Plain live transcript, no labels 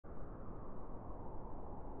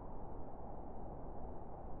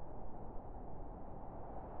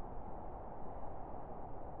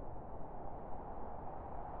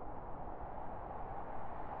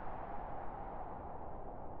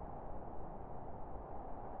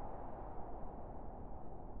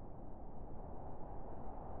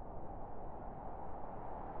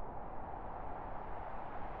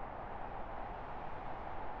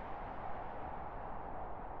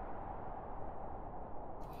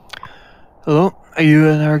Hello, are you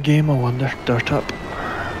in our game? I wonder. Dirt up.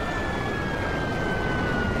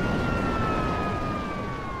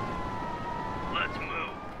 Let's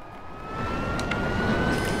move.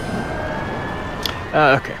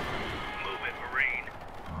 Okay. Move it, Marine.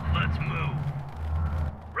 Let's move.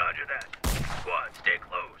 Roger that. Squad, stay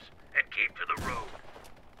close and keep to the road.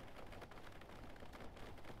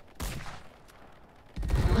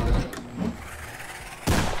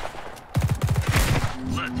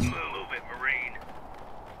 Let's move it, Marine.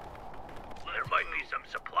 There might be some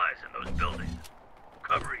supplies in those buildings.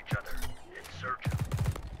 Cover each other and search them.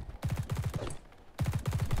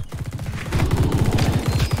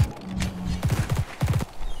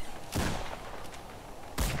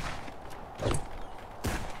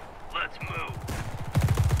 Let's move.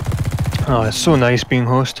 Oh, it's so nice being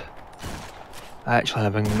host. Actually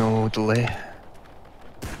having no delay.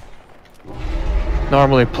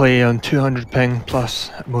 Normally play on 200 ping plus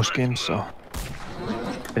at most games, so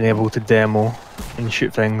been able to demo and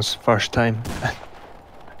shoot things first time.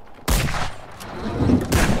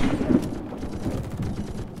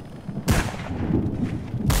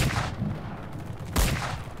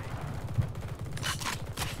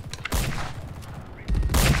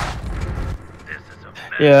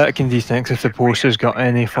 Yeah, it can detect if the post has got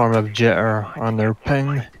any form of jitter on their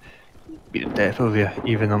ping. Be the death of you,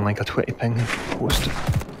 even on like a 20 ping post.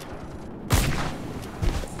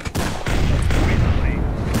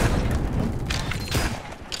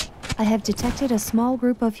 I have detected a small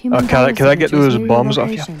group of human Can I get biosignatures those near your bombs off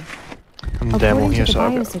you? location. I'm According demoing to here, the so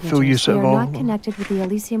I've got full use biosignatures, they of are all, not connected with the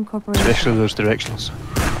Elysium Corporation. especially those directions.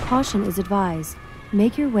 Caution is advised.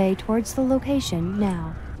 Make your way towards the location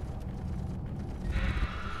now.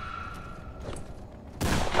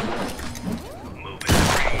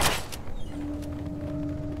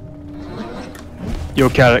 Yo,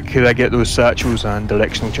 Carrot, could I get those satchels and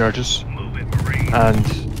directional charges? Move it, Marine. And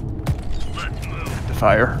Let's move. the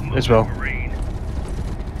fire as well. Marine.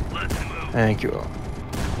 Let's move. Thank you.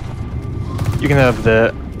 You can have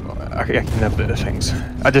the... I can have the things.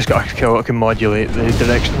 I just got a kill that can modulate the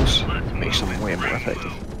directionals. Makes them way more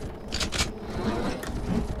effective.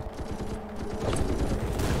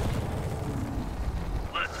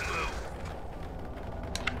 Let's move.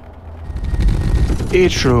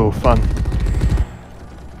 Atro, fun.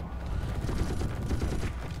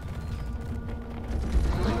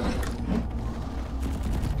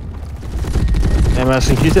 I'm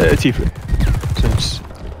asking you to Typhon, since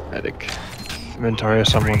medic inventory or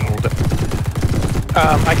someone hold it.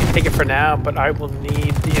 I can take it for now, but I will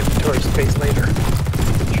need the inventory space later.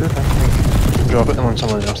 Sure thing. Drop it on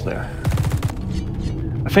someone else there.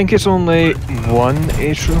 I think it's only one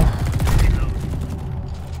Atro.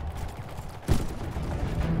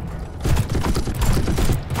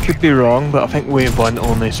 Could be wrong, but I think wave 1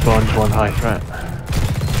 only spawns one high threat.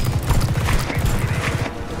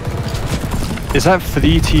 Is that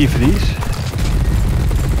free T for these?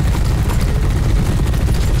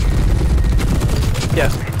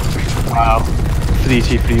 Yes. Wow. Free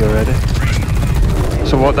T free already.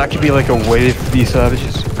 So what, that could be like a wave for these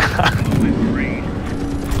savages?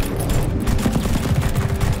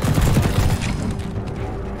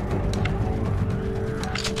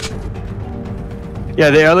 Yeah,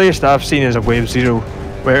 the earliest I've seen is a wave 0,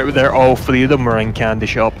 where they're all three of them were in Candy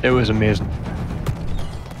Shop. It was amazing.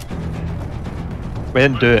 We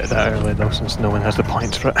didn't do it that early though, since no one has the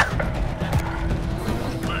points for it.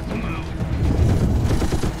 Let's move.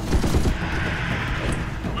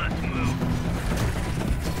 Let's move.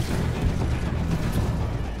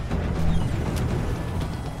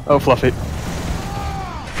 Oh, Fluffy.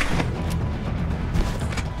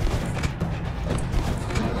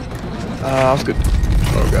 Ah, that's good.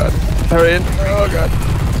 Oh god. Hurry in. Oh god.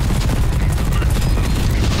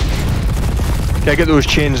 Can I get those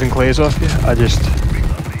chains and clays off you?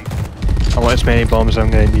 I want as many bombs as I'm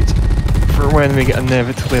gonna need for when we get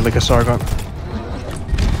inevitably like a Sargon.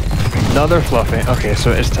 Another Fluffy. Okay,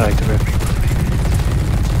 so it is tied to me.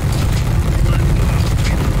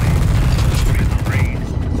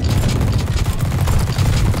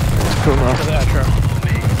 Let's pull them off.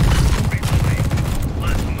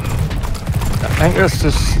 I think that's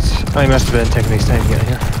just... I must have been taking his time getting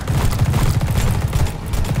here.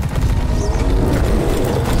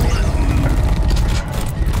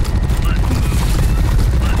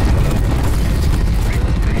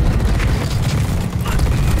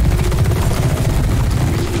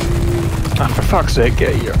 Ah, for fuck's sake,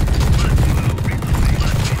 get here.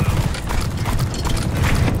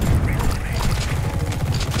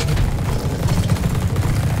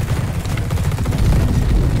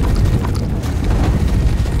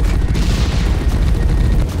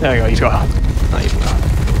 There you go, he's got not even that.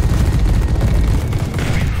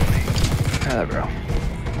 There we go.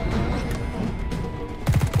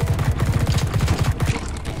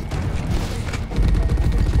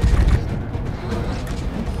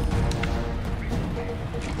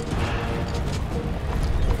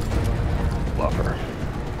 Lover.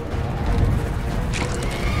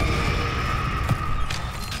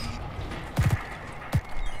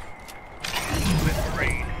 With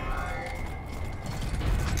rain.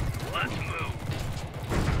 Let's move.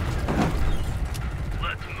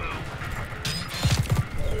 Let's move.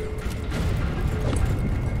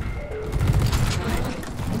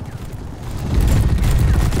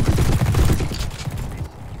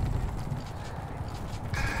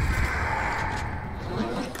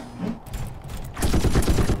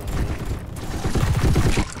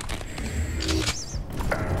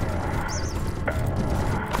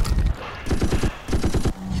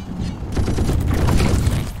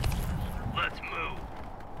 Let's move.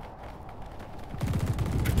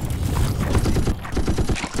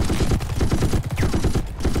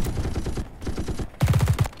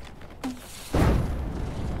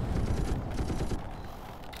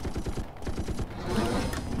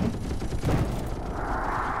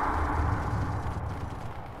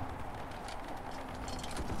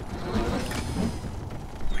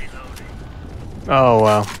 Oh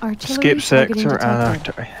wow. Artillery Escape targeting sector and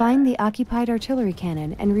detected. artillery. Find the occupied artillery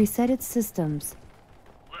cannon and reset its systems.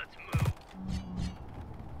 Let's move.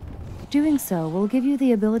 Doing so will give you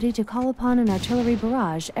the ability to call upon an artillery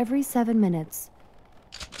barrage every 7 minutes.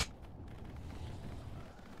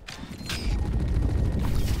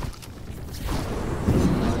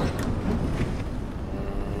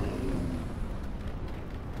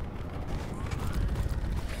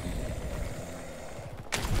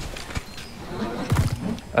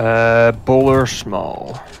 Bowler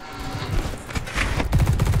small.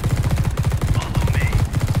 Follow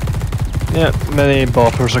me. Yep, mini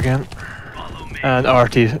boppers again. Follow me. And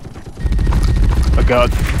Artie. Oh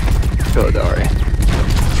god. Good Artie.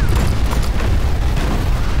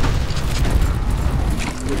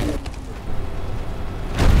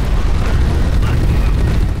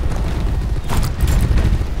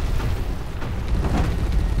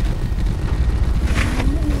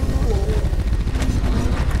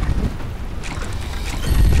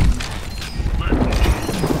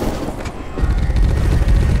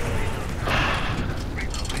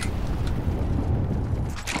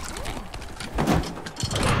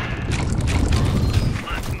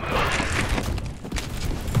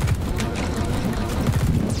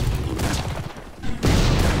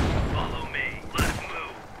 Follow me. Let's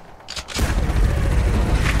move.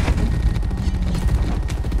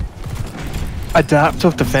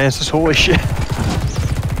 Adaptive defenses, holy shit.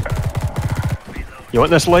 You want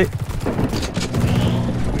this light?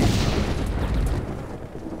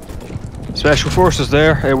 Special forces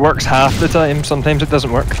there. It works half the time, sometimes it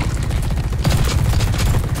doesn't work.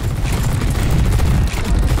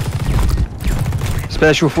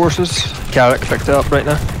 Special forces. Carrick picked it up right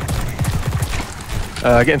now.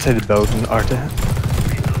 Get inside the building, Artie.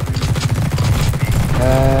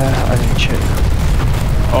 I didn't check.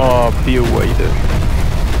 Oh, Beal, what are you doing?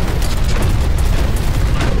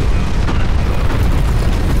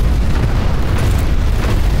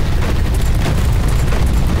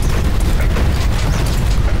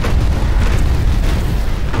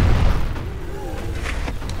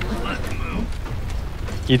 Let's move.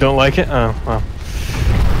 You don't like it? Oh, well.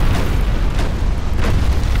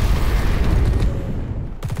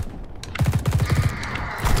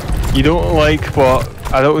 You don't like what?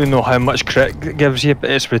 I don't really know how much crit it gives you, but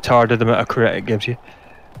it's retarded the amount of crit it gives you.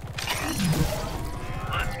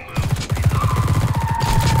 Let's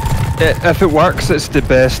move. If it works, it's the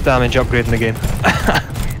best damage upgrade in the game.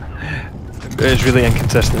 It's really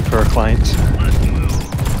inconsistent for our clients. Let's move.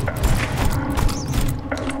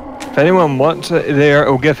 If anyone wants it there,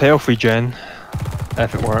 it'll give health regen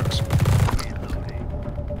if it works.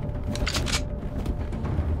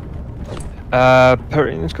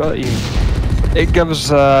 Perrina's got it. It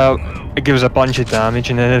gives a bunch of damage,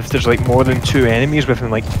 and then if there's like more than 2 enemies within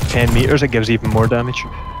like 10 meters, it gives even more damage.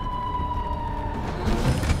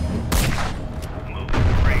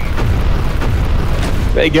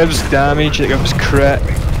 But it gives damage, it gives crit,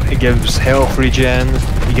 it gives health regen,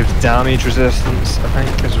 it gives damage resistance, I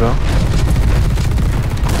think, as well.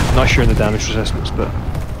 I'm not sure in the damage resistance, but...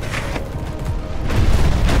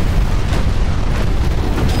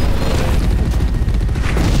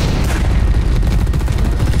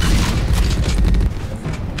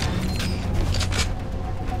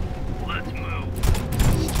 Let's move.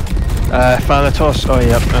 Thanatos, oh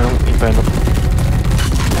yep, I know, you found him.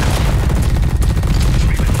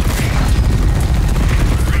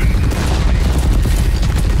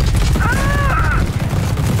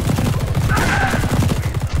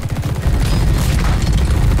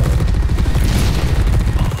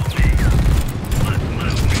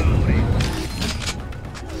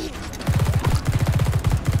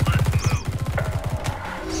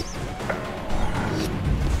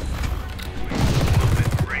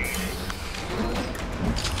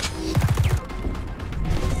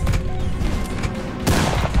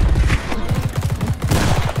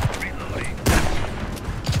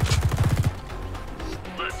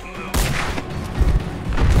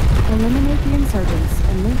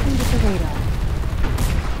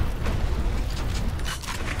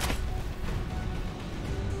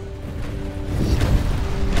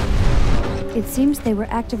 It seems they were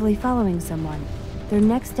actively following someone. Their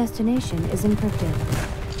next destination is encrypted.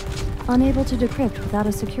 Unable to decrypt without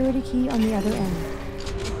a security key on the other end.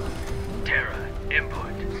 Terra,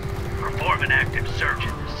 input. Perform an active search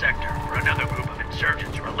in this sector for another group of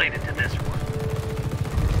insurgents related to this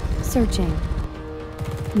one. Searching.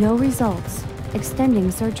 No results.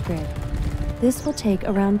 Extending search grid. This will take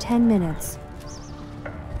around 10 minutes.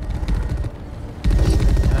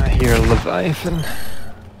 I hear Leviathan.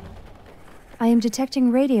 I am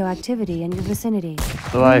detecting radioactivity in your vicinity.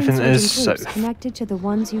 Leviathan New is insurgent groups south. connected to the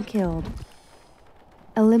ones you killed.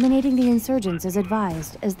 Eliminating the insurgents is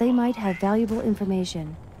advised, as they might have valuable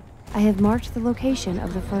information. I have marked the location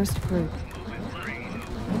of the first group.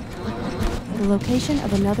 The location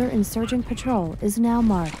of another insurgent patrol is now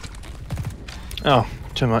marked. Oh,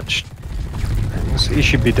 too much. He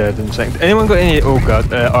should be dead in a second. Anyone got any? Oh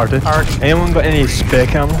god, Artie. Anyone got any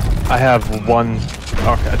spec ammo? I have one.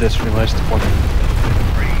 Okay, I just realised one.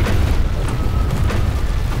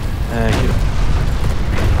 Thank you.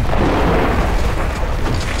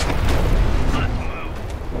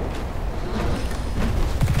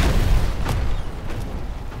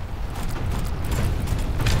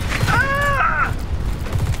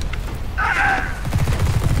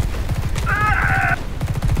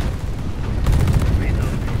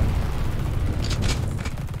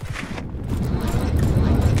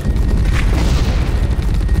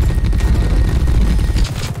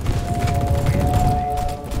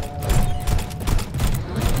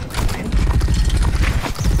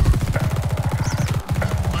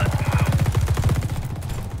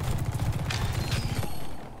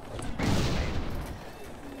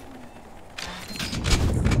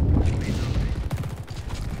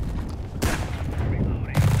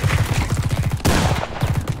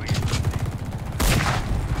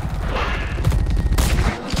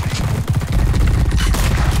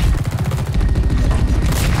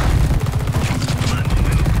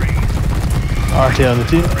 RT on the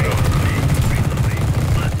team.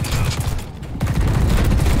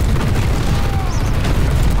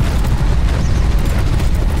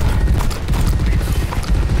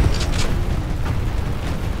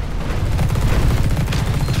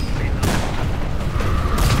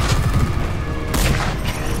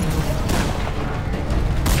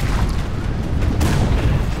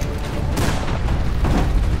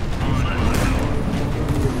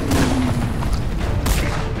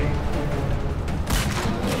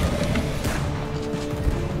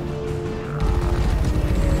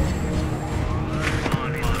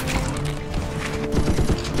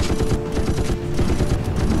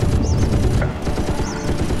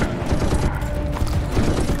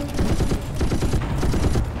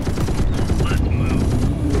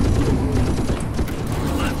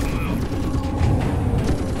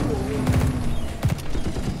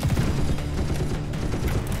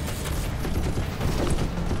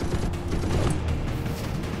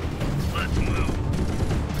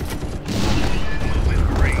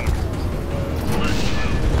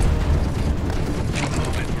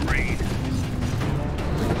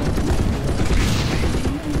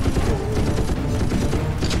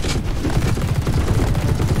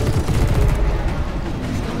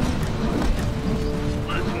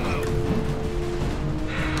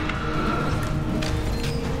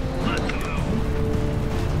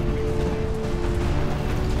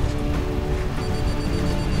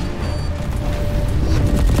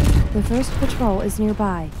 The first patrol is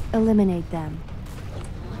nearby. Eliminate them.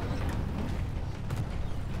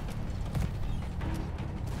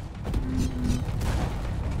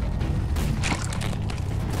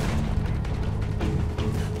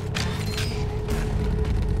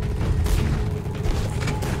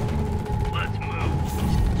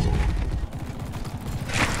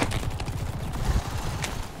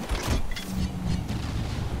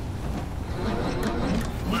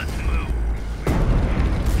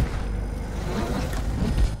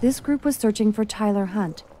 This group was searching for Tyler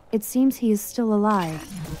Hunt. It seems he is still alive.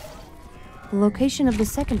 The location of the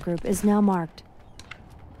second group is now marked.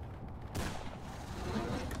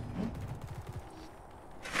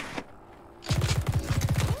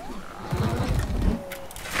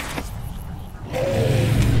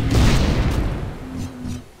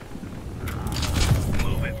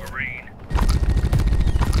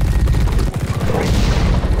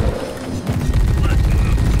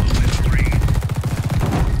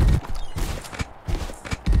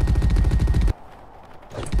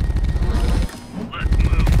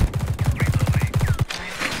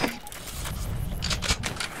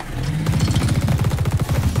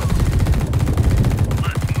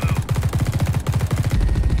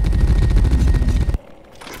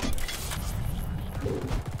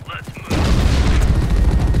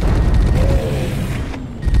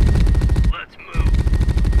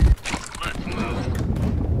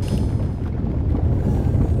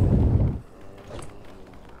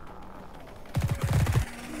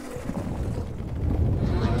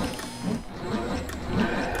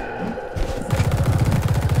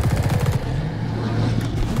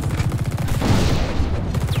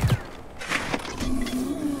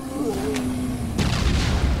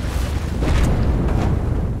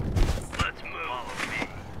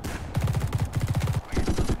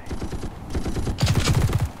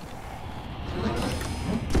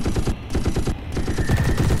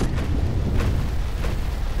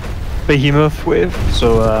 behemoth wave,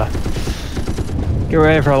 so get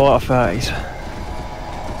ready for a lot of fatties.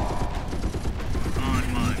 On my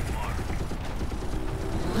mark.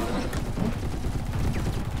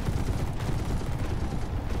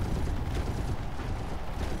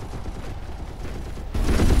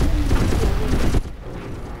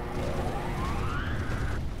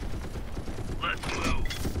 Let's move.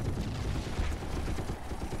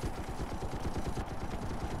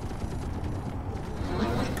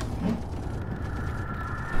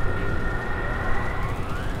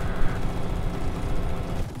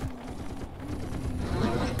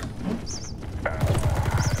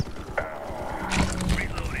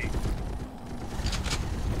 Reloading.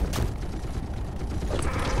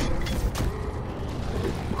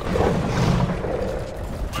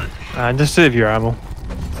 And just save your ammo.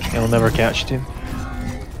 It'll never catch you.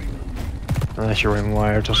 Unless you're wearing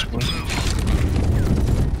wires, I suppose.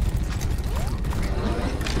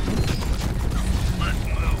 Let's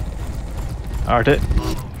move. Art it.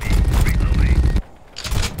 Reloading.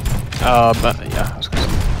 Yeah, I was gonna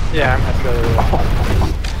say. Yeah, I'm gonna have to go to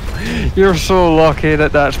the You're so lucky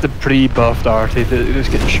that that's the pre-buffed Artie that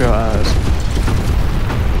just getting shot at us.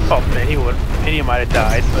 Oh, many might have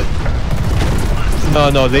died, but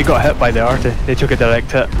No, they got hit by the Artie. They took a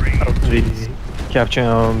direct hit. The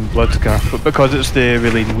capturing blood scarf, but because it's the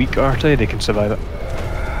really weak Artie, they can survive it.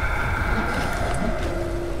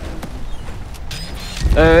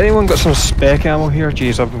 Anyone got some spec ammo here?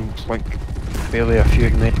 Jeez, I've like barely a few,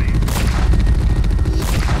 mate.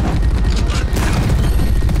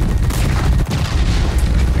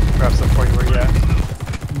 grab some for you where you at.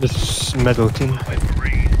 This middle team. Follow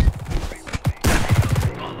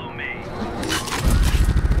me.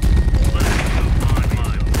 Let's move on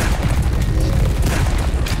my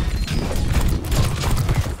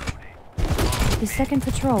The second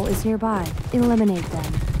patrol is nearby. Eliminate them.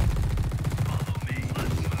 follow me.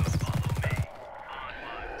 Let's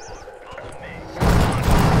move. Follow me. On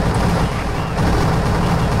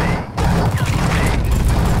my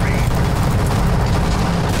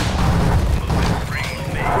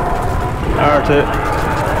Art it.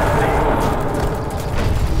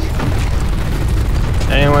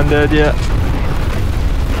 Anyone dead yet?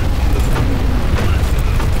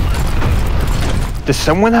 Does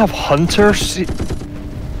someone have Hunter?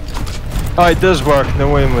 Oh, it does work. No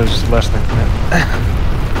one was listening to it.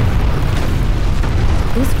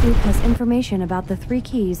 This group has information about the 3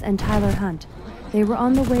 keys and Tyler Hunt. They were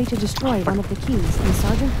on the way to destroy one of the keys, and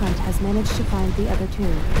Sergeant Hunt has managed to find the other 2.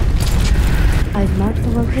 I've marked the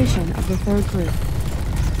location of the 3rd group.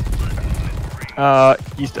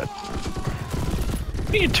 He's dead.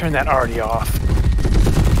 We need to turn that already off.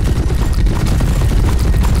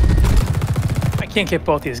 I can't get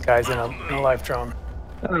both these guys in a live drone.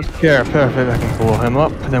 Yeah, perfect. I can blow him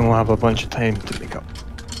up, and then we'll have a bunch of time to make up.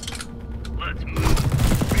 Let's move.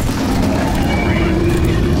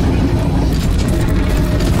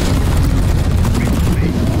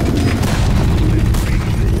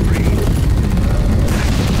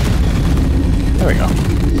 There we go.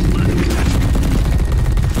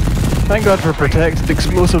 Thank God for protected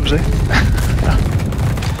explosives, eh?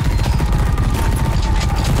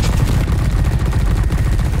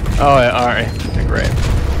 Oh yeah, alright. Great.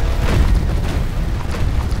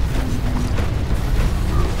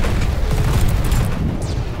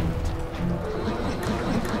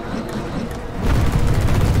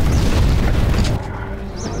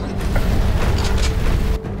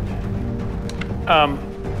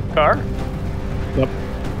 Car? Yep.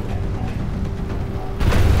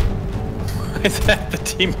 Is that the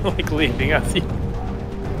team like leaving us?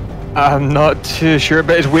 I'm not too sure,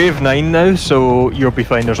 but it's wave 9 now, so you'll be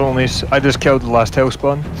fine. There's only I just killed the last hell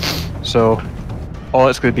spawn, so all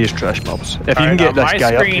it's going to be is trash mobs. If you can get this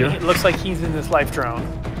guy up here, it looks like he's in this life drone.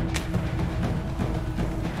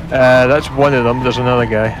 that's one of them. There's another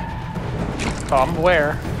guy. Oh, I'm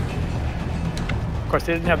aware. Of course,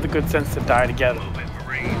 they didn't have the good sense to die together. Move it,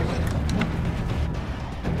 Marine.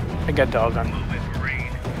 I got dog on. Move it,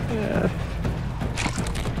 Marine. Yeah.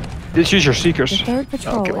 Just use your seekers. The 3rd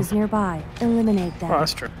patrol kill is nearby. Eliminate them. Oh,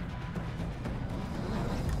 that's true.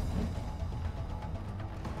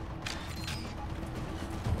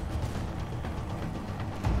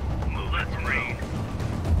 Move it, Marine.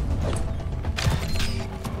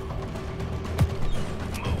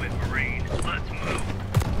 Move it, Marine. Let's move.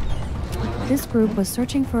 This group was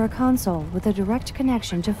searching for a console with a direct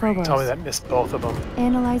connection to Phobos. Tell me that missed both of them.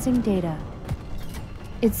 Analyzing data.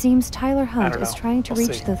 It seems Tyler Hunt don't is know. trying to We'll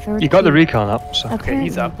reach see. the 3rd You got the key. recon up, so. Apparently,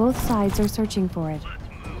 he's up. both sides are searching for it. Let's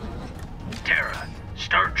move. Terra,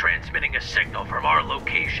 start transmitting a signal from our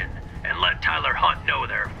location and let Tyler Hunt know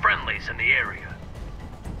there are friendlies in the area.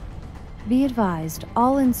 Be advised,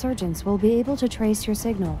 all insurgents will be able to trace your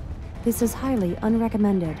signal. This is highly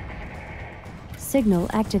unrecommended. Signal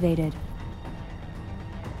activated.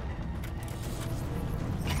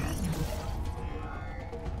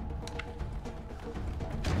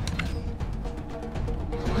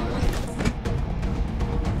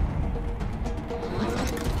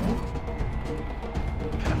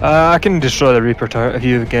 I can destroy the Reaper turret if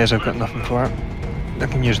you guys have got nothing for it. I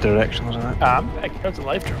can use directions on it. I killed the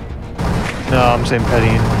life drone. No, I'm saying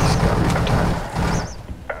Petty's got a Reaper turret.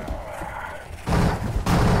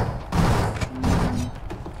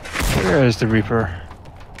 Where is the Reaper?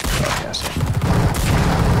 Oh, yes.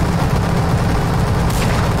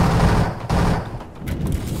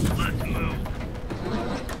 Let's move.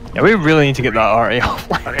 Yeah, we really need to get that RA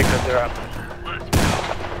offline. Okay, good, they're up.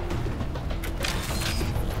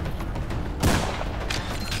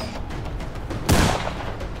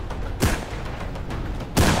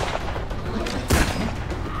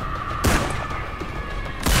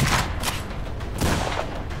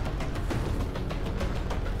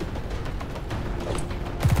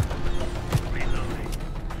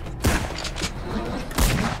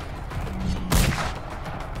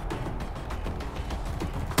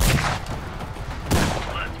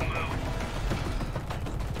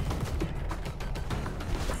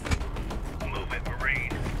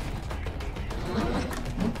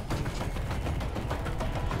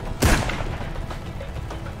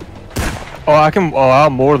 Oh, I can. Oh, I'll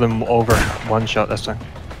more than over one shot this time.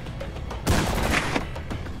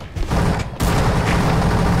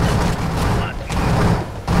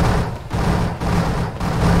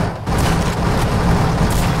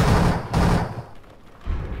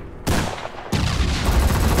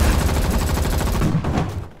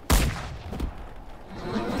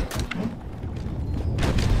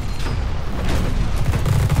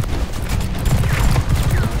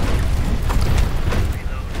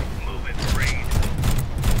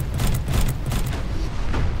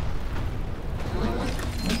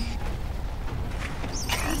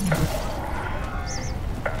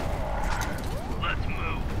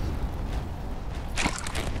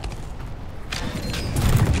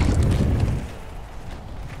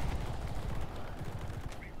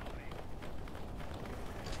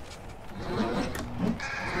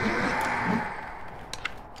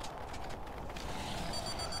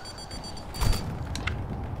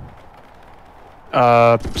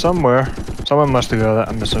 Somewhere. Someone must have got that,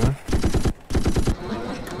 I'm assuming.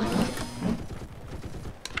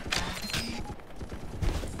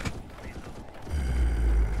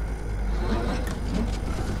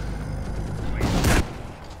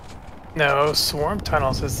 No, Swarm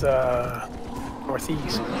Tunnels is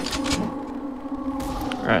northeast.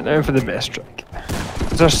 Alright, now for the best strike.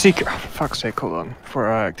 Is there a seeker? Oh, for fuck's sake, hold on.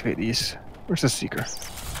 Before I activate these. Where's the seeker?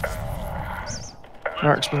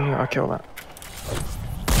 Marksman, I'll kill that.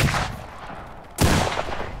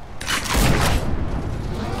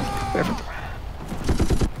 Perfect.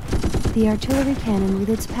 The artillery cannon with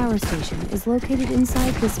its power station is located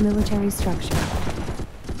inside this military structure.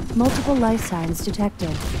 Multiple life signs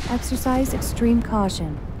detected. Exercise extreme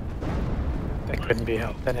caution. That couldn't be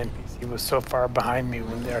helped. That NPC was so far behind me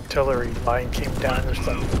when the artillery line came down. There's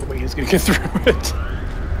no way he was going to get through it.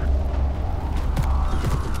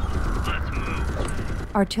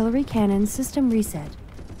 Artillery cannon system reset.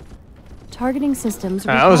 Targeting systems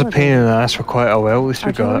That was a pain in the ass for quite a while, at least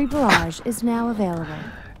we got Artillery it. barrage is now available.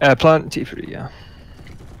 Plant T3, yeah.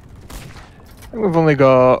 And we've only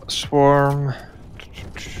got Swarm.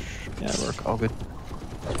 Yeah, we're all good.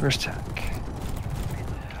 Where's Tank?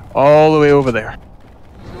 All the way over there.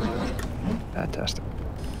 Fantastic.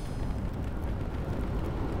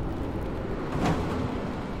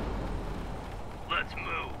 Let's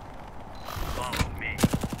move. Follow me.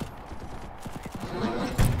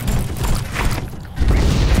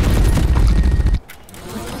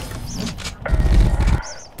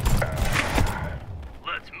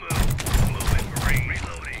 Let's move. Moving Marine.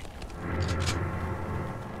 Reloading.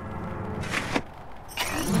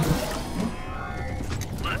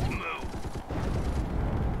 Let's move.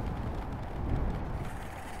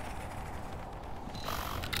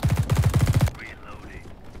 Reloading.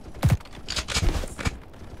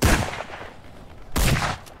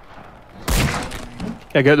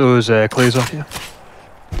 Yeah, get those clays off you.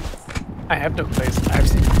 I have no place. I've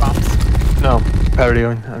seen bombs. No,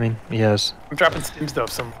 Paradion, I mean, he has. I'm dropping steam stove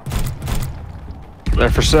somewhere. They're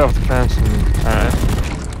for self-defense and... Alright.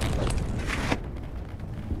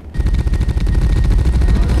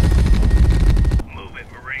 Move it,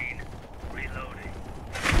 Marine. Reloading.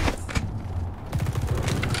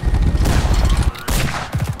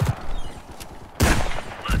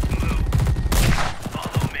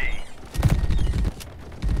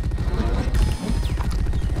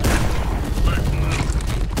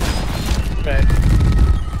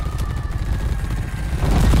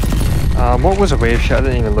 What was a wave shot? I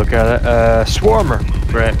didn't even look at it. Swarmer.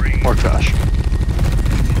 Right. More trash.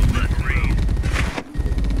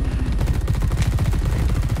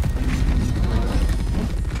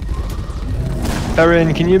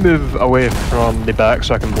 Erin, can you move away from the back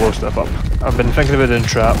so I can blow stuff up? I've been thinking about doing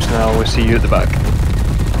traps and I always see you at the back.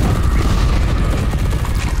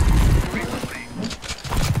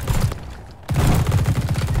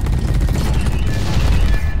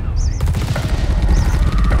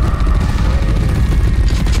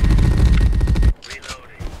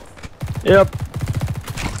 Yep.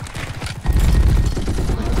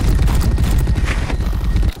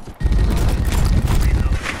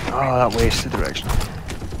 Oh, that wasted direction.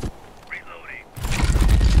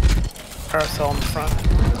 Carousel in the front.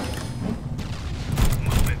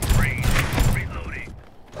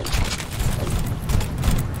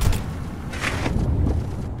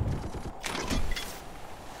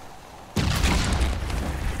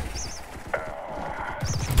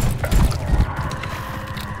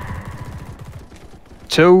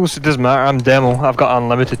 Tools, it doesn't matter, I'm demo. I've got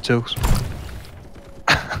unlimited tools.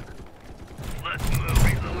 Let's move.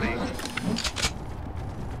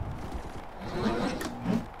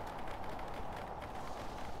 Reloading. Let's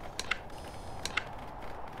move.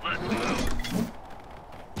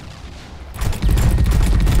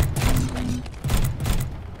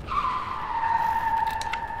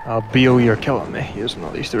 Beal, you're killing me using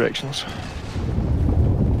all these directions.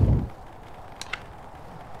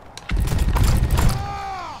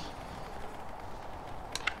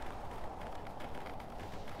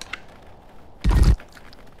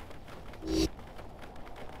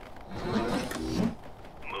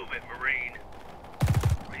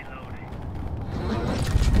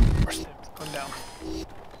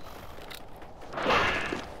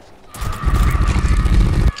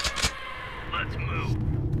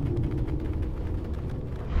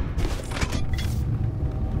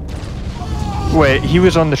 Wait, he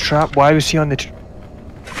was on the trap. Why was he on the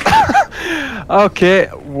Okay,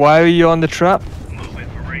 why were you on the trap?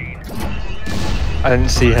 I didn't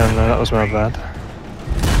see him, no, that was my bad.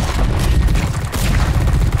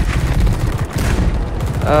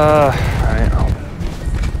 Right.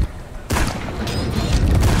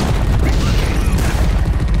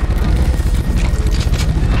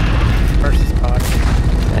 Versus body.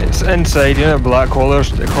 It's inside, you know, black hole's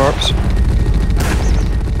the corpse.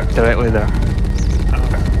 Directly there.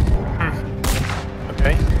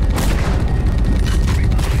 Okay.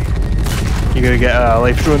 You gotta get a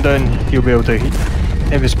life drone down, you'll be able to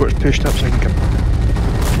heavy sports pushed up so I can come.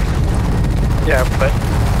 Yeah, but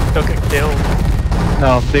they'll get killed.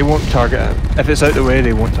 No, they won't target it. If it's out the way,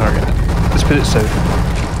 they won't target it. Let's put it south.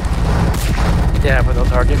 Yeah, but they'll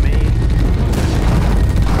target me.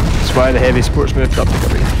 That's why the heavy sports moved up to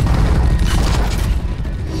cover you.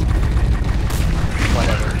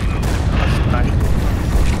 Whatever. That's fine.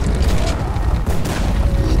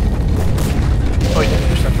 Oh, yeah,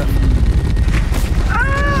 there's something.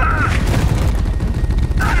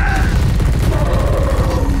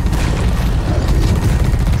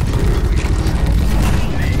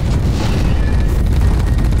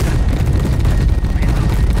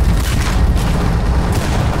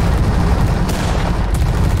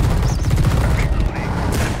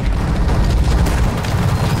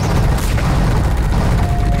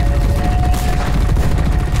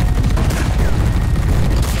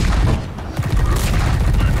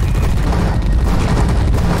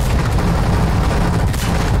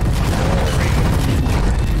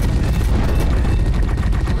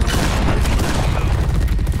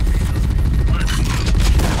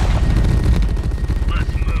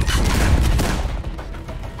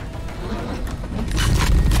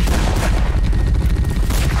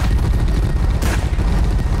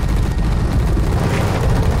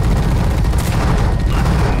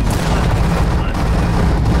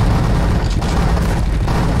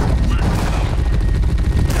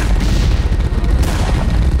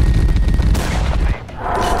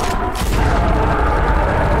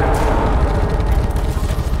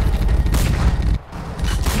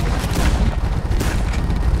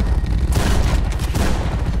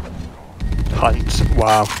 Hunt.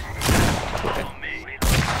 Wow.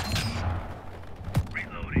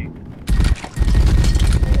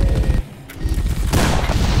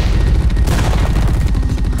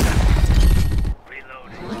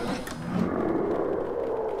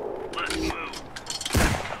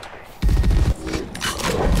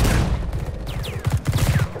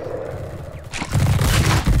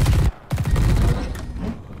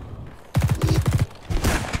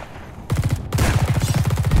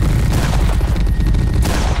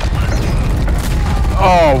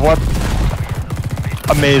 Oh, what?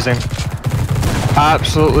 Amazing.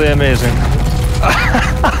 Absolutely amazing.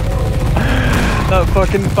 That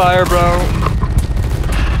fucking fire, bro.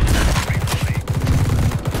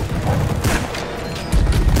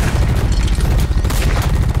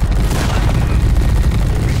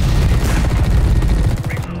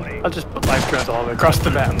 I'll just put life drones all the way across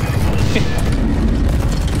the map.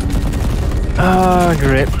 Ah,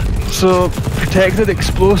 great. So, protected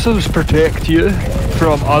explosives protect you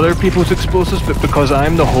from other people's explosives, but because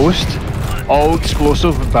I'm the host, all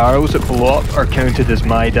explosive barrels that blow up are counted as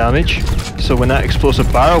my damage. So when that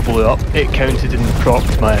explosive barrel blew up, it counted and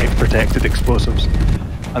procced my protected explosives.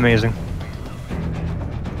 Amazing.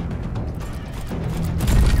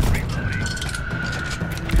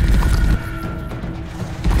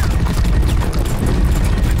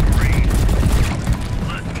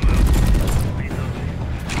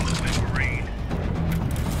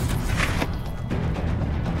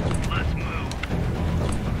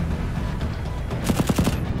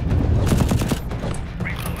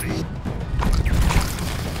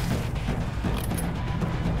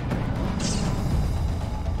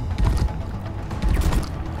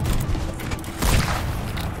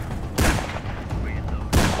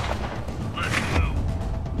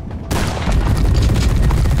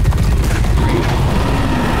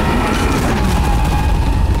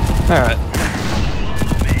 Alright.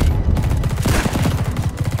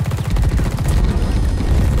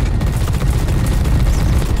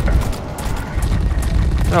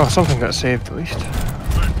 Oh, something got saved at least.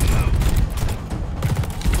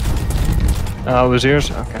 It was yours?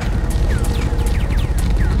 Okay.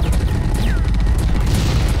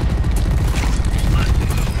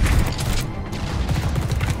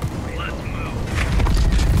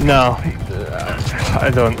 No, I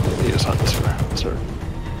don't use hunts for that, sir.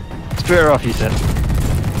 It's better off you did.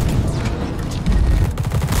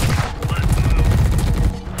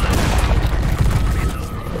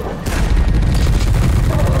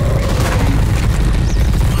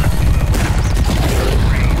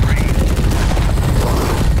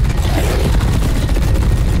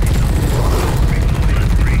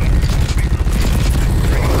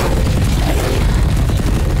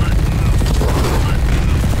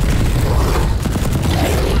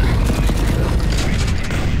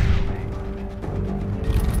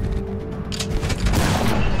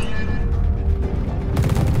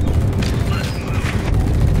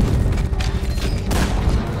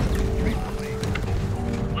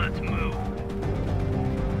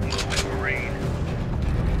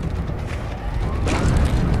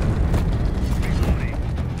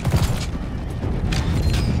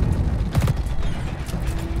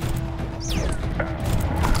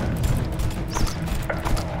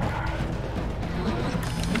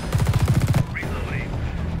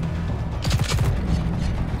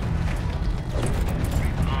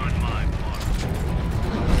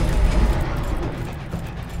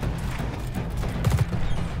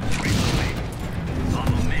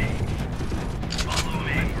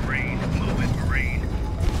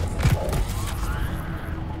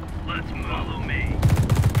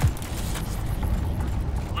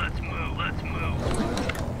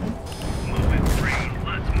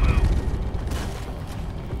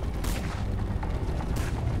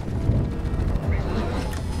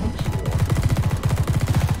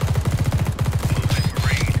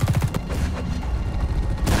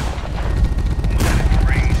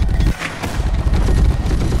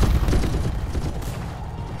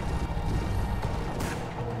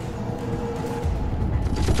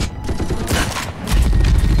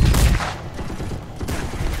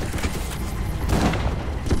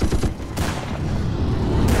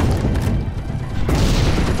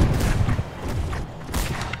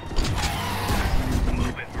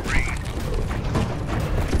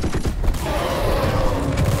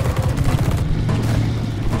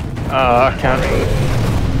 I can't.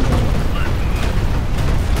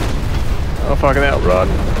 Oh, fucking hell, run.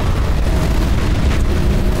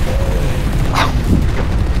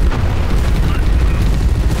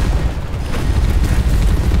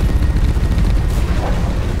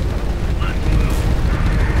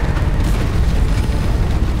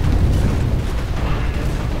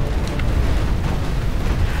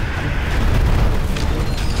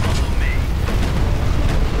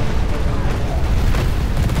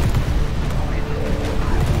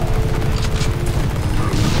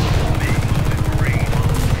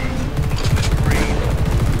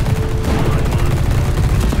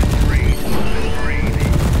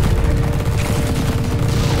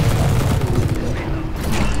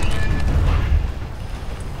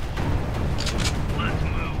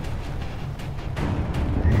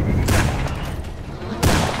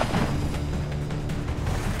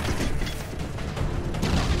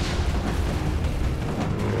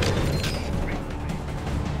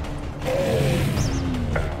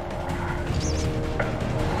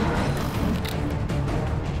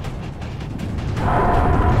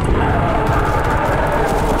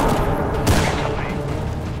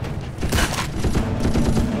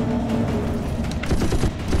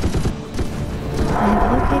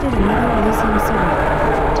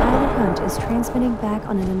 Transmitting back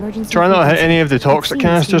on an emergency. Try not to hit any of the toxic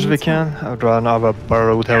canisters if we can. I'd rather not have a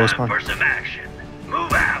burrowed hellspawn. For some action.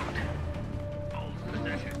 Move out. Hold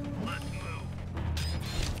position. Let's move.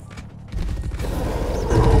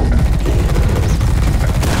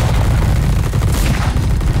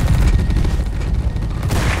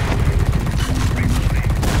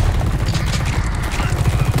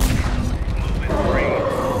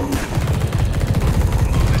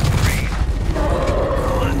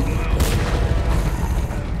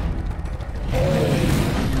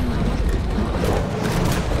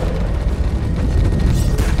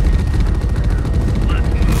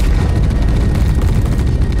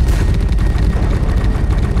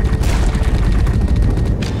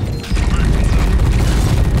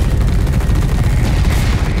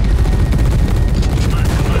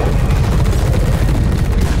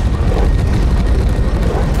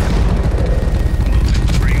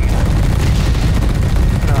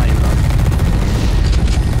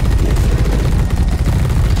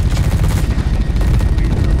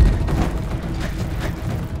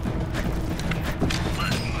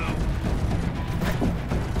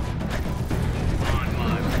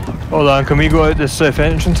 Hold on, can we go out this south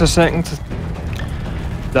entrance a second?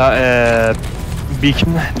 That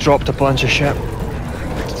beacon dropped a bunch of shit.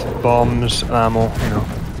 Bombs, ammo, you know.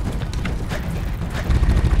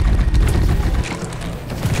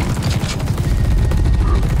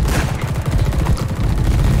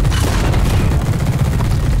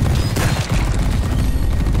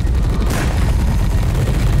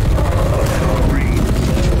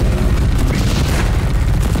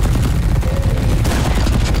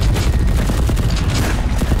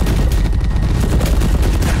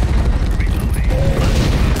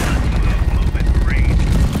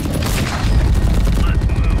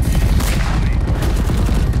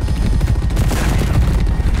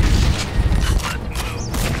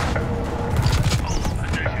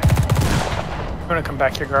 I'm gonna come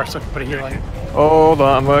back here, Gar, so I can put a healing. Hold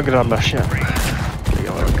on, I'm gonna grab my shit. There you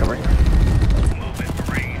go, I'm covering.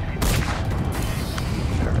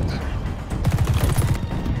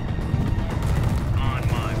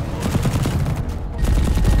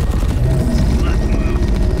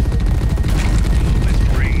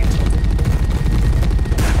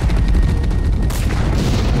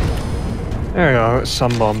 There we go, got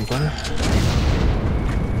some bombs there.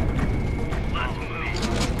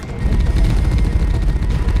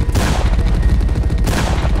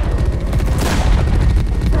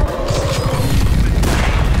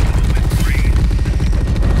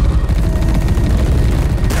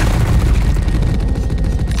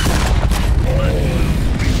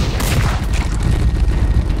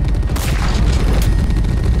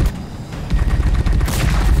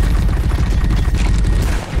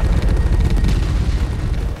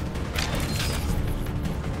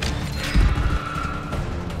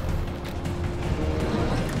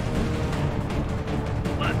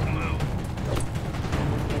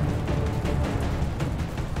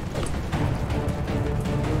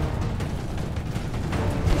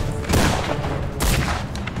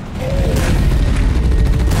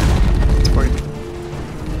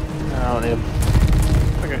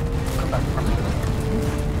 Okay, come back.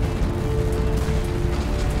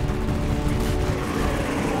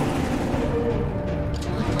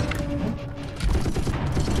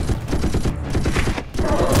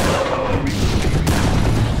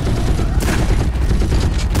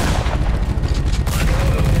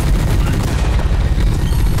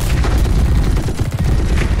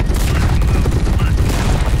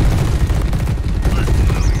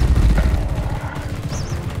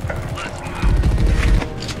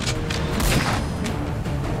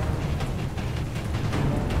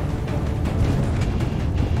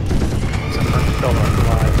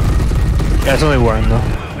 Yeah, it's only one though.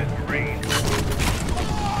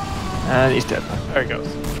 And he's dead. There he goes.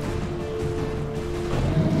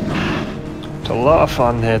 It's a lot of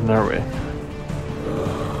fun heading our way.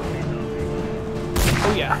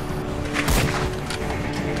 Oh yeah.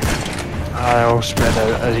 I'll spread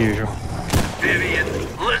out as usual. Vivian,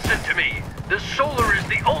 listen to me. The solar is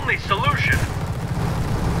the only solution.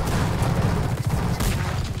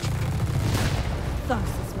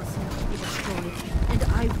 Thassus must not be destroyed, and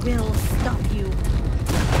I will stop you.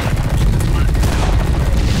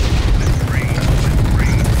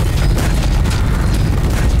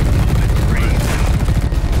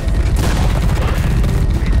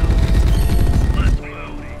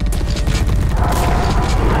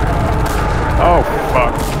 Oh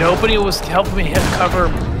fuck. nobody was helping me hit cover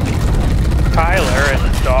Tyler, and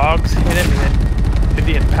the dogs hit him, and then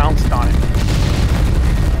Vivian pounced on him.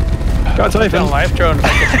 Got Typhon. A life drone if I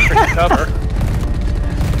get some freaking cover.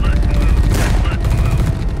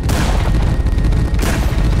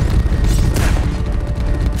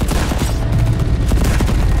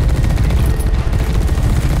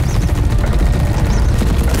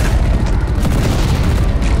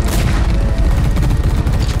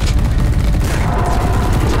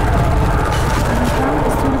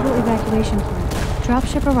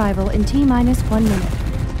 Dropship arrival in T-minus 1 minute.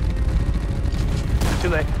 Too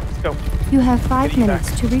late. Let's go. You have 5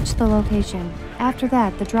 minutes to reach the location. After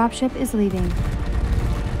that, the dropship is leaving.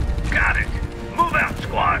 Got it. Move out,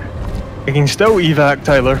 squad. We can still evac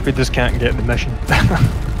Tyler, we just can't get the mission.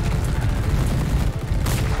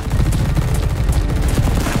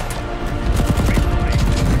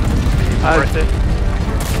 Worth it.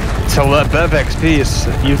 It's a little bit of XP, it's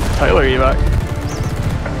you Tyler evac.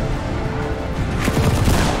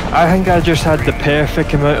 I think I just had the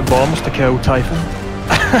perfect amount of bombs to kill Typhon.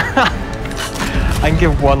 I can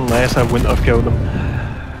give one less, I wouldn't have killed him.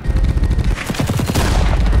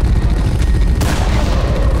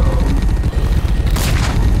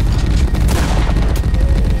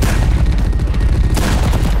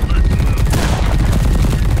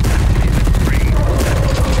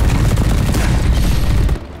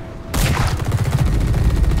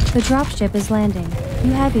 The dropship is landing.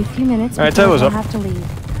 You have a few minutes before you'll have to leave.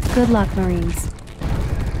 Good luck, Marines.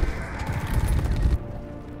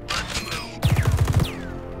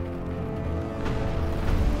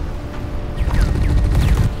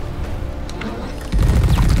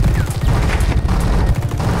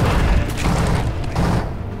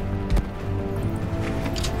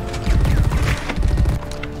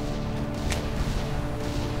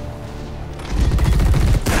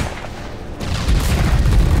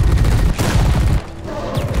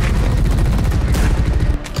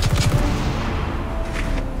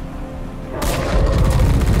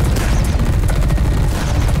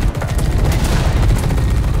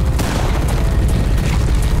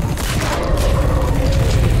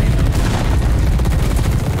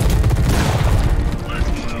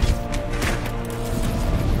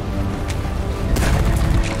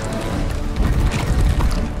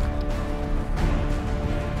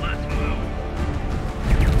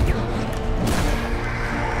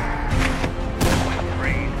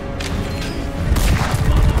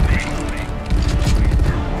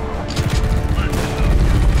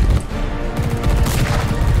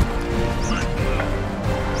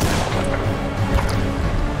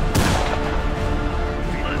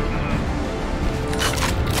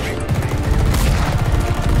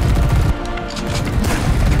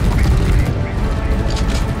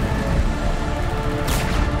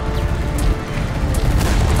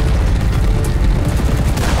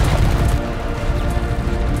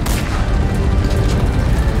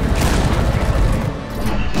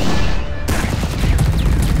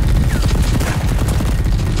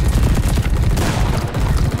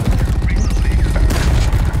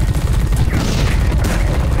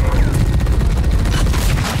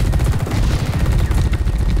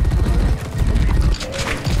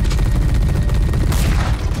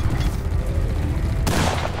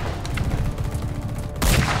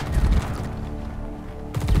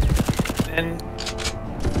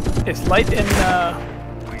 Is light in yeah,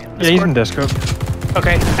 he's in Discord.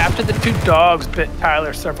 Okay, after the two dogs bit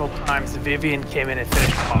Tyler several times, Vivian came in and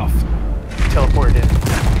finished him off. Teleported in.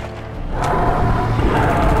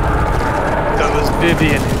 So it was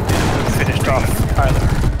Vivian who finished off Tyler.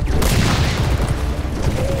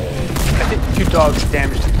 I think the two dogs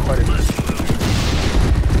damaged him quite a bit.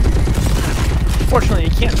 Fortunately,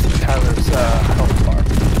 you can't see Tyler's health bar.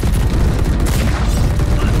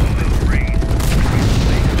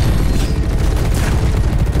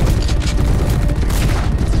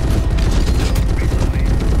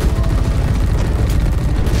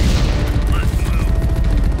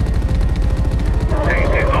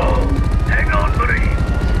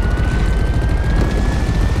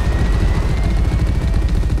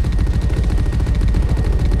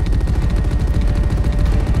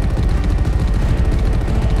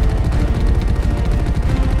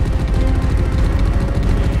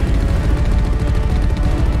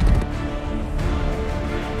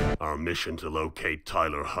 To locate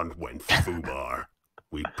Tyler Hunt went foobar.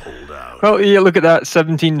 We pulled out. Well, yeah, look at that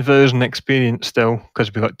 17 version experience still,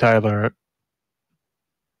 because we got Tyler.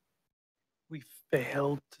 We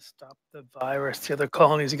failed to stop the virus. The other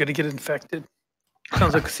colonies are going to get infected.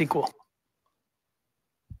 Sounds like a sequel.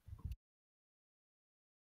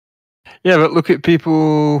 Yeah, but look at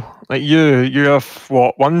people like you. You have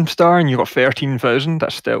what, 1 star and you got 13,000.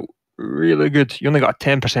 That's still really good. You only got a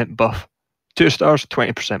 10% buff. 2 stars,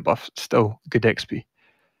 20% buff. Still good XP.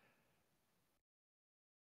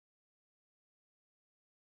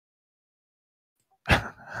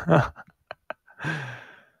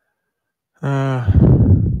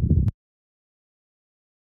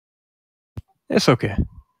 It's okay.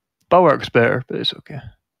 Bulwark's better, but it's okay.